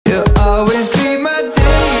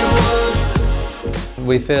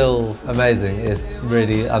We feel amazing. It's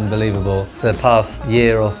really unbelievable. The past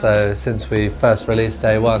year or so since we first released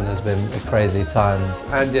Day One has been a crazy time.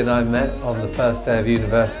 Andy and I met on the first day of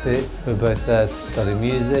university. We were both there to study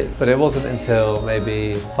music, but it wasn't until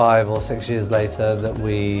maybe 5 or 6 years later that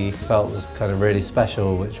we felt was kind of really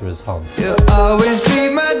special, which was Honne. You'll always be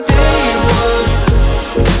my day one,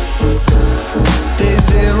 day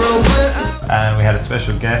zero when And we had a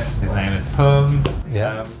special guest. His name is Pum.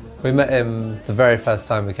 Yeah. We met him the very first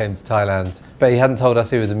time we came to Thailand, but he hadn't told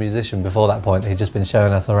us he was a musician before that point. He'd just been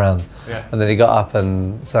showing us around. Yeah. And then he got up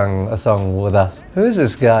and sang a song with us. Who is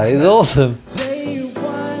this guy? He's awesome. day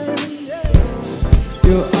one,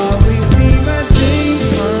 you'll always be my day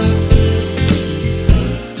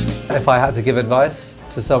one. If I had to give advice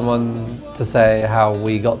to someone to say how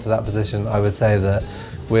we got to that position, I would say that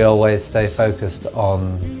we always stay focused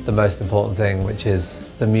on the most important thing, which is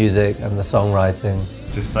the music and the songwriting.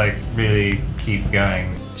 Just like really keep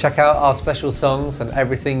going. Check out our special songs and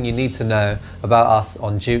everything you need to know about us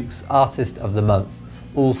on JOOX Artist of the Month,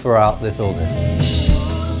 all throughout this August.